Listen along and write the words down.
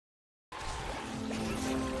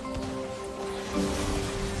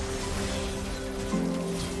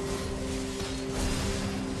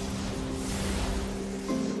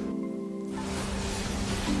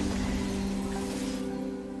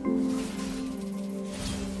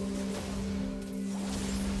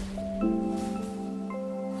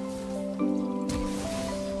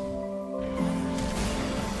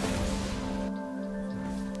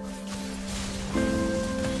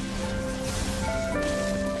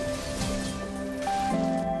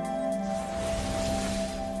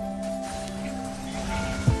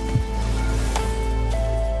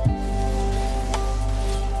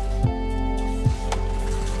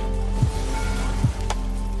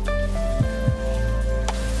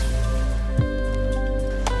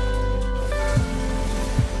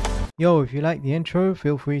Yo, if you like the intro,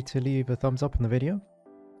 feel free to leave a thumbs up on the video.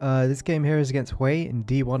 This game here is against Hwei in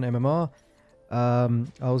D1 MMR.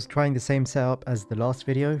 I was trying the same setup as the last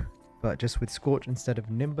video, but just with Scorch instead of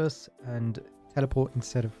Nimbus and Teleport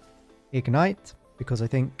instead of Ignite, because I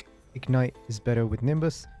think Ignite is better with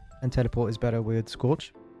Nimbus and Teleport is better with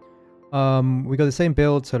Scorch. We go the same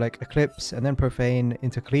build, so like Eclipse and then Profane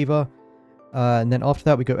into Cleaver. And then after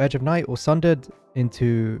that we go Edge of Night or Sundered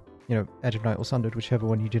into, Edge of Night or Sundered, whichever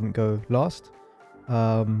one you didn't go last.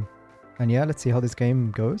 And yeah, let's see how this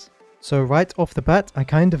game goes. So right off the bat, I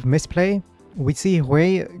kind of misplay. We see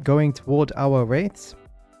Hwei going toward our Wraiths,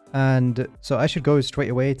 and so I should go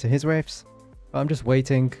straight away to his Wraiths. But I'm just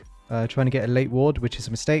waiting, trying to get a late ward, which is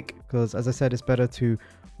a mistake, because as I said, it's better to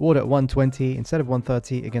ward at 120 instead of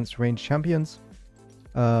 130 against ranged champions.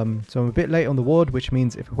 So I'm a bit late on the ward, which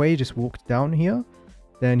means if Hwei just walked down here,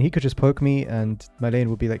 then he could just poke me and my lane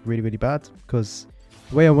would be like really, really bad. Because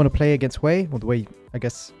the way I want to play against Hwei, or the way I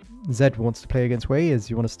guess Zed wants to play against Hwei, is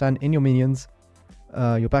you want to stand in your minions,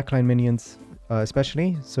 your backline minions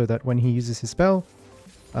especially, so that when he uses his spell,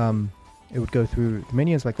 it would go through the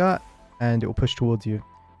minions like that and it will push towards you.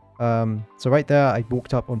 So right there I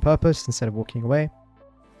walked up on purpose instead of walking away.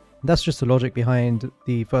 That's just the logic behind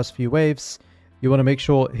the first few waves. You want to make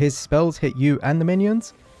sure his spells hit you and the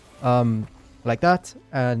minions, like that,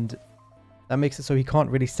 and that makes it so he can't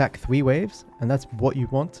really stack 3 waves, and that's what you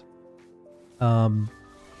want. So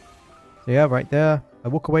yeah, right there. I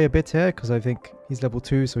walk away a bit here because I think he's level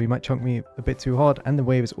 2, so he might chunk me a bit too hard, and the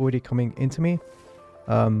wave is already coming into me.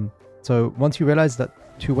 So once you realize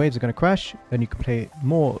that 2 waves are going to crash, then you can play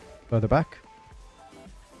more further back.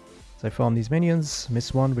 So I farm these minions,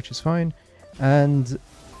 miss one, which is fine, and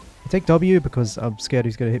I take W because I'm scared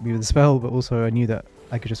he's going to hit me with a spell, but also I knew that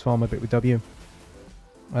I could just farm a bit with W.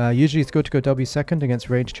 Usually it's good to go W second against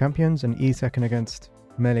ranged champions and E second against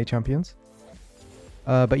melee champions.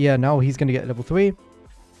 But yeah, now he's going to get level 3,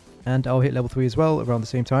 and I'll hit level 3 as well around the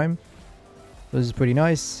same time. This is pretty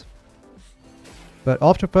nice. But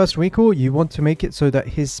after first recall, you want to make it so that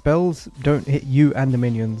his spells don't hit you and the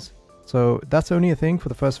minions. So that's only a thing for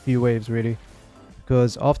the first few waves, really.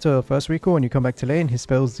 Because after first recall and you come back to lane, his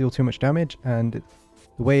spells deal too much damage, and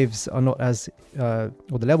the waves are not as, or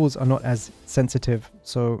the levels are not as sensitive.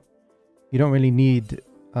 So you don't really need,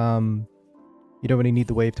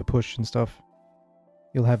 the wave to push and stuff.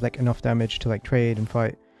 You'll have like enough damage to like trade and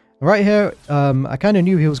fight. Right here, I kind of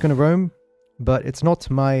knew he was going to roam, but it's not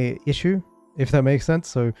my issue, if that makes sense.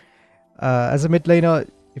 So as a mid laner,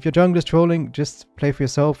 if your jungler's trolling, just play for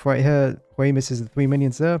yourself. Right here, Hwei misses the 3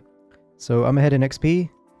 minions there. So I'm ahead in XP.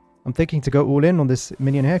 I'm thinking to go all in on this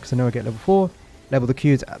minion here because I know I get level 4. Level the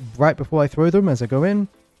Qs right before I throw them as I go in.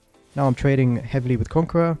 Now I'm trading heavily with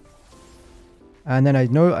Conqueror. And then I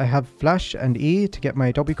know I have Flash and E to get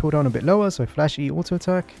my W cooldown a bit lower. So I Flash E auto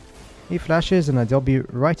attack. He flashes and I W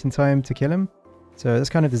right in time to kill him. So that's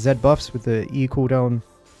kind of the Z buffs with the E cooldown,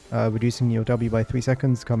 reducing your W by 3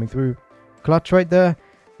 seconds coming through. Clutch right there.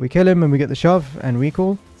 We kill him and we get the shove and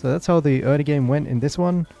recall. So that's how the early game went in this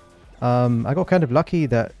one. I got kind of lucky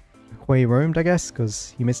that Hwei roamed, I guess,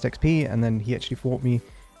 because he missed XP and then he actually fought me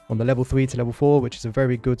on the level 3 to level 4, which is a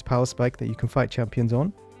very good power spike that you can fight champions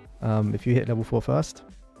on if you hit level 4 first.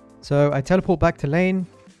 So I teleport back to lane.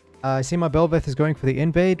 I see my Bel'Veth is going for the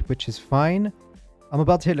invade, which is fine. I'm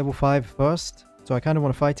about to hit level 5 first, so I kind of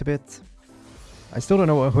want to fight a bit. I still don't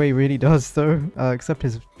know what Hwei really does though, except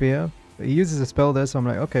his spear. But he uses a spell there, so I'm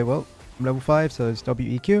like, okay, well, I'm level 5, so it's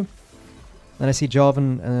WEQ. Then I see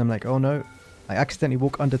Jarvan, and I'm like, oh no. I accidentally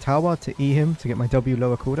walk under tower to E him to get my W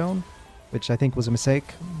lower cooldown, which I think was a mistake,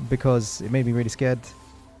 because it made me really scared.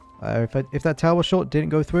 If that tower shot didn't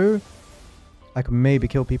go through, I could maybe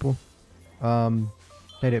kill people.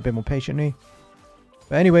 Played it a bit more patiently.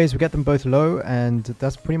 But anyways, we get them both low, and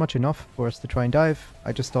that's pretty much enough for us to try and dive.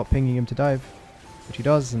 I just start pinging him to dive, which he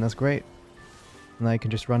does, and that's great. And I can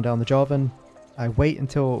just run down the Jarvan. I wait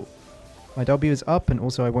until my W is up, and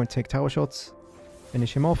also I won't take tower shots.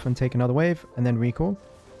 Finish him off and take another wave, and then recall.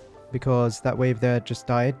 Because that wave there just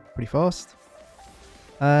died pretty fast.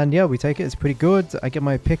 And yeah, we take it. It's pretty good. I get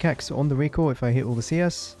my pickaxe on the recall if I hit all the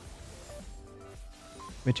CS.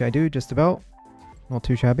 Which I do, just about. Not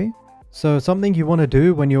too shabby. So something you want to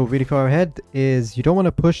do when you're really far ahead is you don't want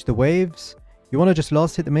to push the waves. You want to just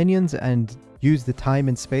last hit the minions and use the time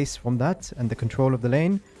and space from that and the control of the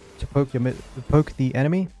lane to poke the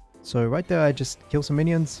enemy. So right there I just kill some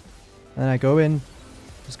minions and I go in,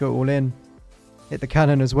 just go all in, hit the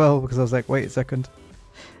cannon as well because I was like, wait a second.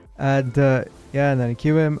 And yeah, and then I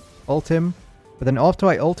Q him, ult him. But then after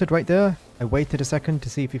I ulted right there, I waited a second to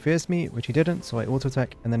see if he fears me, which he didn't, so I auto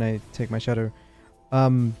attack and then I take my shadow.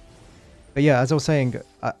 But yeah, as I was saying,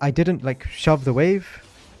 I didn't like shove the wave.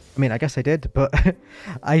 I mean, I guess I did, but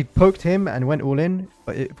I poked him and went all in.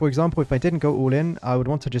 But for example, if I didn't go all in, I would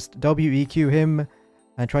want to just WEQ him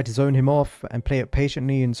and try to zone him off and play it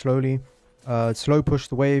patiently and slowly. Slow push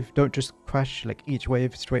the wave. Don't just crash like each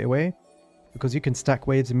wave straight away, because you can stack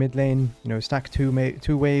waves in mid lane. You know, stack two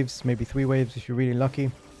waves, maybe 3 waves if you're really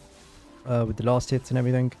lucky, with the last hits and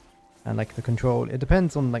everything, and like the control. It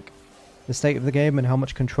depends on like the state of the game and how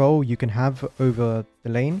much control you can have over the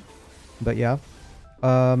lane. But yeah.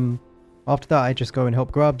 After that, I just go and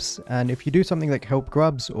help grubs, and if you do something like help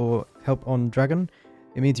grubs or help on dragon,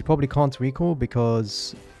 it means you probably can't recall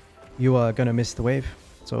because you are gonna miss the wave.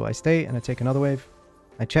 So I stay and I take another wave.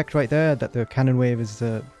 I checked right there that the cannon wave is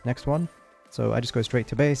the next one, so I just go straight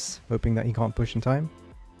to base, hoping that he can't push in time,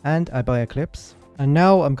 and I buy Eclipse. And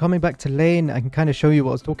now I'm coming back to lane. I can kind of show you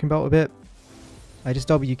what I was talking about a bit. I just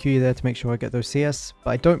WQ there to make sure I get those CS, but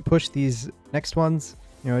I don't push these next ones.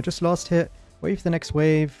 You know, just last hit. Wait for the next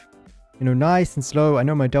wave, you know, nice and slow. I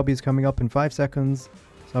know my W is coming up in 5 seconds,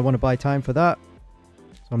 so I want to buy time for that.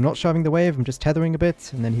 So I'm not shoving the wave, I'm just tethering a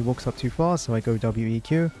bit, and then he walks up too far, so I go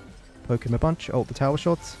WEQ, poke him a bunch, ult the tower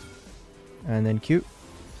shots, and then Q,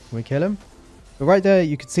 and we kill him. But right there,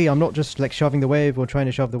 you can see I'm not just like shoving the wave or trying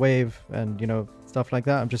to shove the wave and, you know, stuff like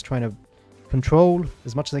that. I'm just trying to control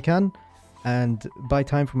as much as I can and buy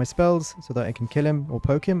time for my spells so that I can kill him or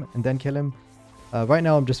poke him and then kill him. Right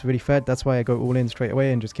now I'm just really fed, that's why I go all in straight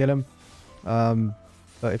away and just kill him.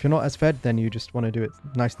 But if you're not as fed, then you just want to do it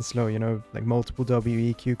nice and slow, you know, like multiple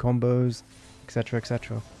WEQ combos, etc,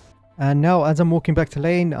 etc. And now as I'm walking back to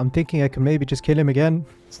lane, I'm thinking I can maybe just kill him again.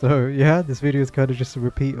 So yeah, this video is kind of just a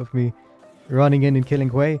repeat of me running in and killing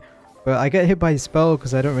Hwei. But I get hit by his spell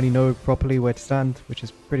because I don't really know properly where to stand, which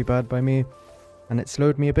is pretty bad by me. And it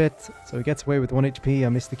slowed me a bit, so he gets away with 1 HP, I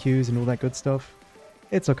missed the Qs and all that good stuff.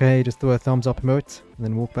 It's okay, just throw a thumbs up emote, and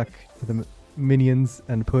then walk back to the minions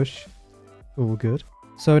and push. All good.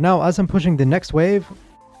 So now, as I'm pushing the next wave,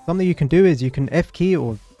 something you can do is you can F key,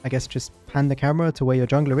 or I guess just pan the camera to where your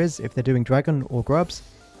jungler is, if they're doing dragon or grubs,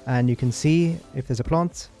 and you can see if there's a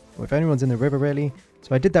plant, or if anyone's in the river really.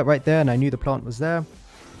 So I did that right there, and I knew the plant was there.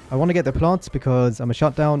 I want to get the plants because I'm a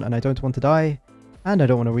shutdown, and I don't want to die, and I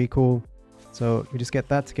don't want to recall. So we just get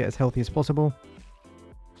that to get as healthy as possible.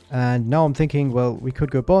 And now I'm thinking, well, we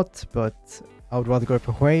could go bot, but I would rather go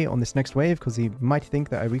for Hwei on this next wave because he might think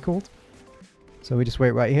that I recalled. So we just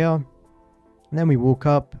wait right here. And then we walk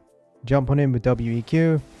up, jump on him with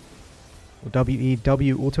WEQ. Or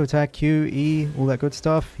W auto attack, Q, E, all that good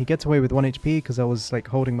stuff. He gets away with 1 HP because I was like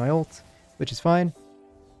holding my ult, which is fine.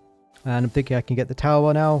 And I'm thinking I can get the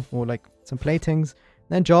tower now, or like some platings.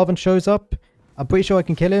 Then Jarvan shows up. I'm pretty sure I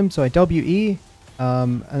can kill him, so I WE.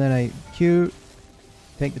 And then I Q.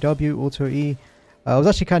 Take the W, auto E. I was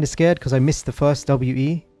actually kind of scared because I missed the first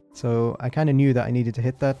WE, so I kind of knew that I needed to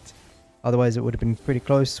hit that, otherwise it would have been pretty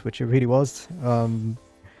close, which it really was.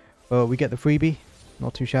 But we get the freebie,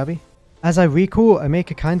 not too shabby. As I recall, I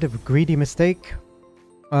make a kind of greedy mistake.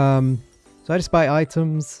 So I just buy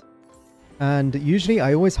items, and usually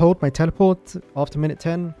I always hold my teleport after minute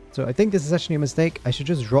 10, so I think this is actually a mistake. I should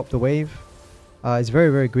just drop the wave. It's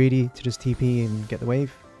very, very greedy to just TP and get the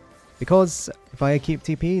wave. Because if I keep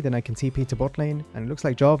TP, then I can TP to bot lane, and it looks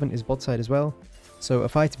like Jarvan is bot side as well. So a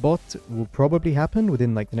fight bot will probably happen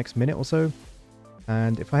within like the next minute or so.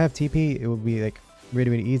 And if I have TP, it will be like really,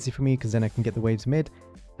 really easy for me because then I can get the waves mid.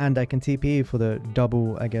 And I can TP for the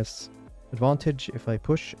double, I guess, advantage if I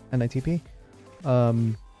push and I TP.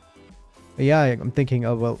 But yeah, I'm thinking,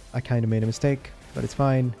 oh well, I kind of made a mistake, but it's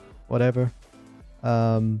fine, whatever.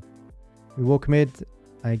 We walk mid,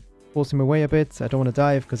 I force him away a bit. I don't want to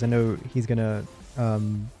dive because I know he's gonna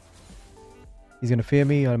fear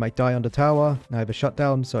me. I might die on the tower. I have a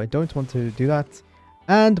shutdown, so I don't want to do that.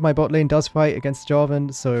 And my bot lane does fight against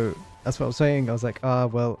Jarvan, so that's what I was saying. I was like,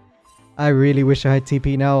 well, I really wish I had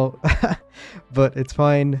TP now, but it's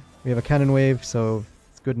fine. We have a cannon wave, so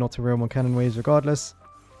it's good not to roam on cannon waves regardless.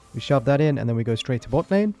 We shove that in, and then we go straight to bot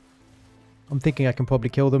lane. I'm thinking I can probably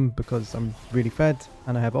kill them because I'm really fed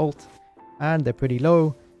and I have ult, and they're pretty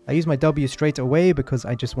low. I use my W straight away because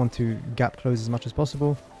I just want to gap close as much as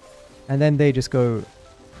possible. And then they just go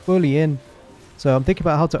fully in. So I'm thinking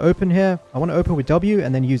about how to open here. I want to open with W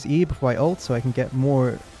and then use E before I ult so I can get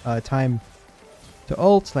more time to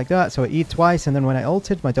ult like that. So I E twice, and then when I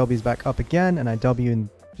ulted, my W is back up again and I W and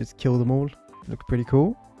just kill them all. Looked pretty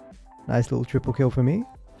cool. Nice little triple kill for me.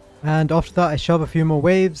 And after that I shove a few more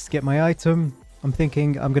waves, get my item. I'm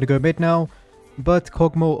thinking I'm going to go mid now. But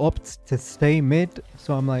Kog'Maw opts to stay mid,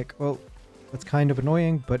 so I'm like, well, that's kind of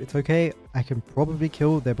annoying, but it's okay. I can probably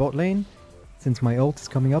kill their bot lane. since my ult is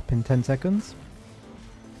coming up in 10 seconds.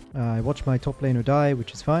 I watch my top laner die,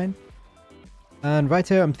 which is fine. And right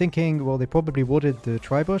here I'm thinking, well, they probably warded the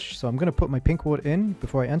Tribush, so I'm going to put my pink ward in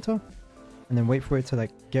before I enter. And then wait for it to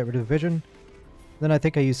like get rid of the vision. Then I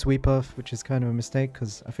think I use Sweeper, which is kind of a mistake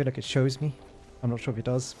because I feel like it shows me. I'm not sure if it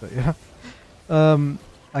does, but yeah.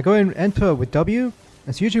 I go and enter with W.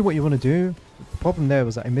 That's usually what you want to do. The problem there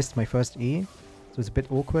was that I missed my first E, so it's a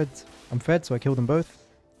bit awkward. I'm fed, so I killed them both.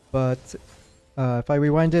 But if I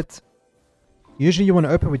rewind it, usually you want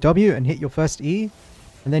to open with W and hit your first E,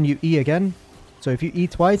 and then you E again. So if you E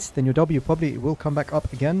twice, then your W probably will come back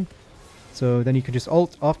up again. So then you can just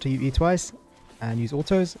ult after you E twice and use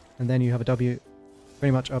autos, and then you have a W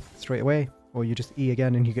pretty much up straight away. Or you just E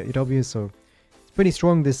again and you get your Ws. So it's pretty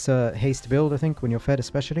strong, this haste build, I think, when you're fed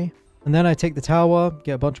especially. And then I take the tower,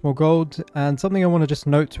 get a bunch more gold. And something I want to just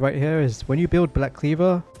note right here is when you build Black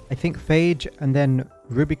Cleaver, I think Phage and then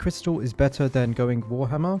Ruby Crystal is better than going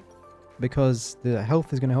Warhammer, because the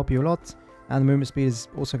health is going to help you a lot. And the movement speed is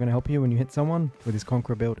also going to help you when you hit someone, with his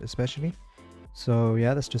Conqueror build especially. So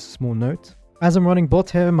yeah, that's just a small note. As I'm running bot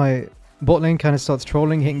here, my bot lane kind of starts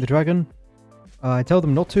trolling, hitting the dragon. I tell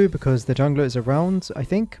them not to because the jungler is around, I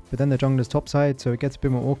think. But then the jungler's topside, so it gets a bit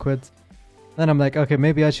more awkward. Then I'm like, okay,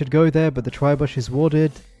 maybe I should go there, but the Tribush is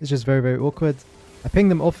warded. It's just very, very awkward. I ping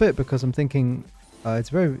them off it because I'm thinking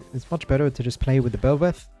it's much better to just play with the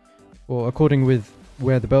Bel'Veth, or according with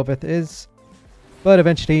where the Bel'Veth is. But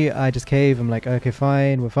eventually I just cave. I'm like, okay,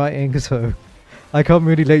 fine, we're fighting, so I come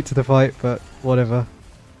really late to the fight, but whatever.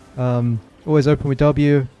 Always open with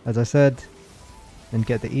W, as I said, and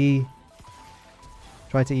get the E.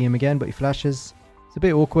 Try to E him again, but he flashes. It's a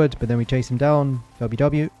bit awkward, but then we chase him down.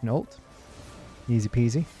 WW and ult. Easy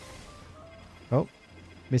peasy. Oh,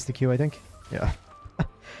 missed the Q, I think. Yeah.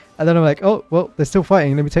 And then I'm like, oh, well, they're still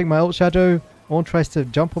fighting. Let me take my ult shadow. Ornn tries to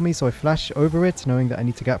jump on me, so I flash over it, knowing that I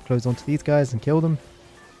need to gap close onto these guys and kill them.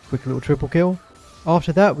 Quick little triple kill.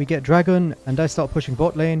 After that, we get Dragon, and I start pushing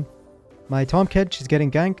bot lane. My Tahm Kench is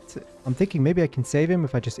getting ganked. I'm thinking maybe I can save him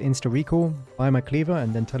if I just insta-recall, buy my cleaver,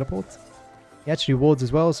 and then teleport. He actually wards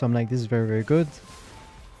as well, so I'm like, this is very, very good.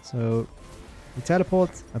 So, we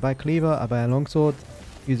teleport, I buy cleaver, I buy a longsword,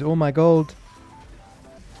 use all my gold.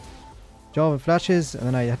 Jarvan flashes, and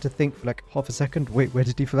then I had to think for like half a second, wait, where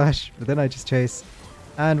did he flash? But then I just chase.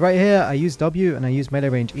 And right here, I use W and I use melee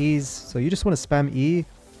range E's. So you just want to spam E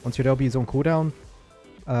once your W is on cooldown.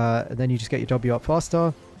 And then you just get your W up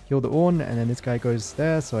faster, kill the Ornn, and then this guy goes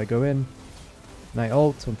there, so I go in. And I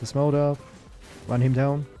ult onto Smolder, run him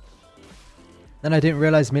down. Then I didn't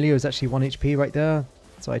realize Milio is actually 1 HP right there.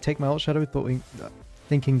 So I take my ult shadow,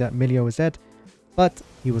 thinking that Milio was dead. But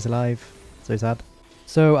he was alive, so sad.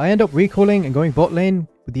 So I end up recalling and going bot lane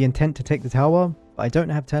with the intent to take the tower, but I don't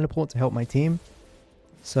have teleport to help my team.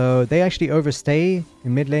 So they actually overstay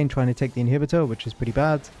in mid lane trying to take the inhibitor, which is pretty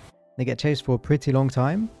bad. They get chased for a pretty long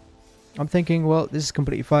time. I'm thinking, well, this is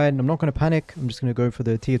completely fine. I'm not going to panic. I'm just going to go for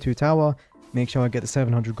the tier 2 tower, make sure I get the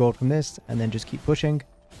 700 gold from this, and then just keep pushing.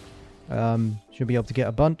 Should be able to get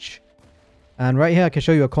a bunch. And right here I can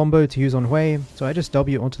show you a combo to use on Hwei. So I just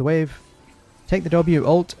W onto the wave. Take the W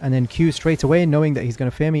ult and then Q straight away, knowing that he's going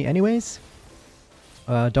to fear me anyways.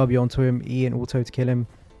 W onto him, E and auto to kill him.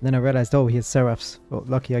 And then I realized, oh, he has Seraphs. Well,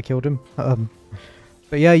 lucky I killed him.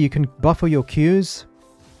 But yeah, you can buffer your Qs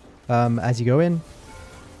as you go in.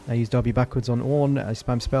 I use W backwards on Ornn. I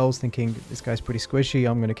spam spells thinking this guy's pretty squishy.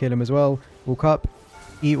 I'm going to kill him as well. Walk up,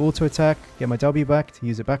 E auto attack, get my W back to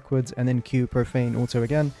use it backwards, and then Q profane auto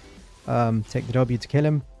again. Take the W to kill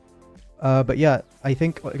him. But yeah, I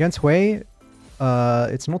think against Hwei,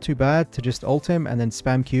 it's not too bad to just ult him and then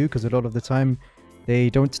spam Q, because a lot of the time they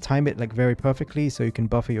don't time it like very perfectly, so you can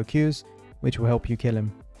buffer your Qs, which will help you kill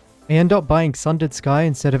him. I end up buying Sundered Sky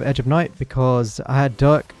instead of Edge of Night because I had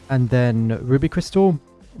Dirk and then Ruby Crystal,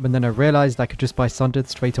 but then I realized I could just buy Sundered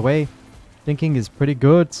straight away. Thinking is pretty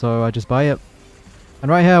good, so I just buy it. And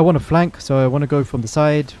right here I want to flank, so I want to go from the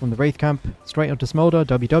side, from the Wraith camp, straight onto Smolder,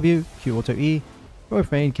 WW, Q auto E,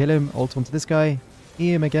 profane, kill him, ult onto this guy,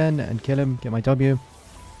 E him again and kill him, get my W.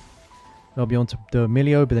 W onto the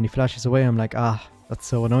Milio, but then he flashes away. I'm like, ah, that's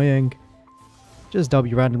so annoying. Just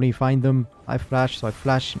W randomly, find them. I flash, so I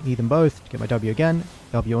flash and E them both, get my W again,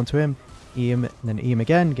 W onto him, E him, and then E him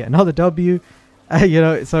again, get another W. You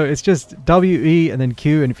know, so it's just W, E, and then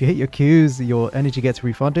Q, and if you hit your Qs, your energy gets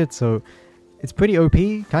refunded, so it's pretty OP,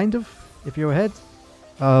 kind of, if you're ahead,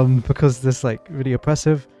 because this is like really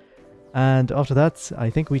oppressive. And after that, I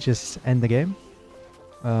think we just end the game.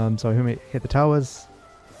 So I hit the towers,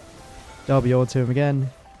 W onto him again,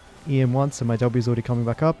 E him once, and my W is already coming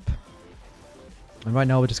back up. And right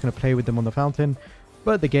now we're just going to play with them on the fountain.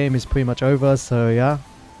 But the game is pretty much over, so yeah.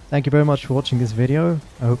 Thank you very much for watching this video.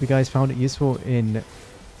 I hope you guys found it useful in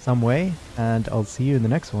some way, and I'll see you in the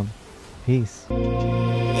next one. Peace.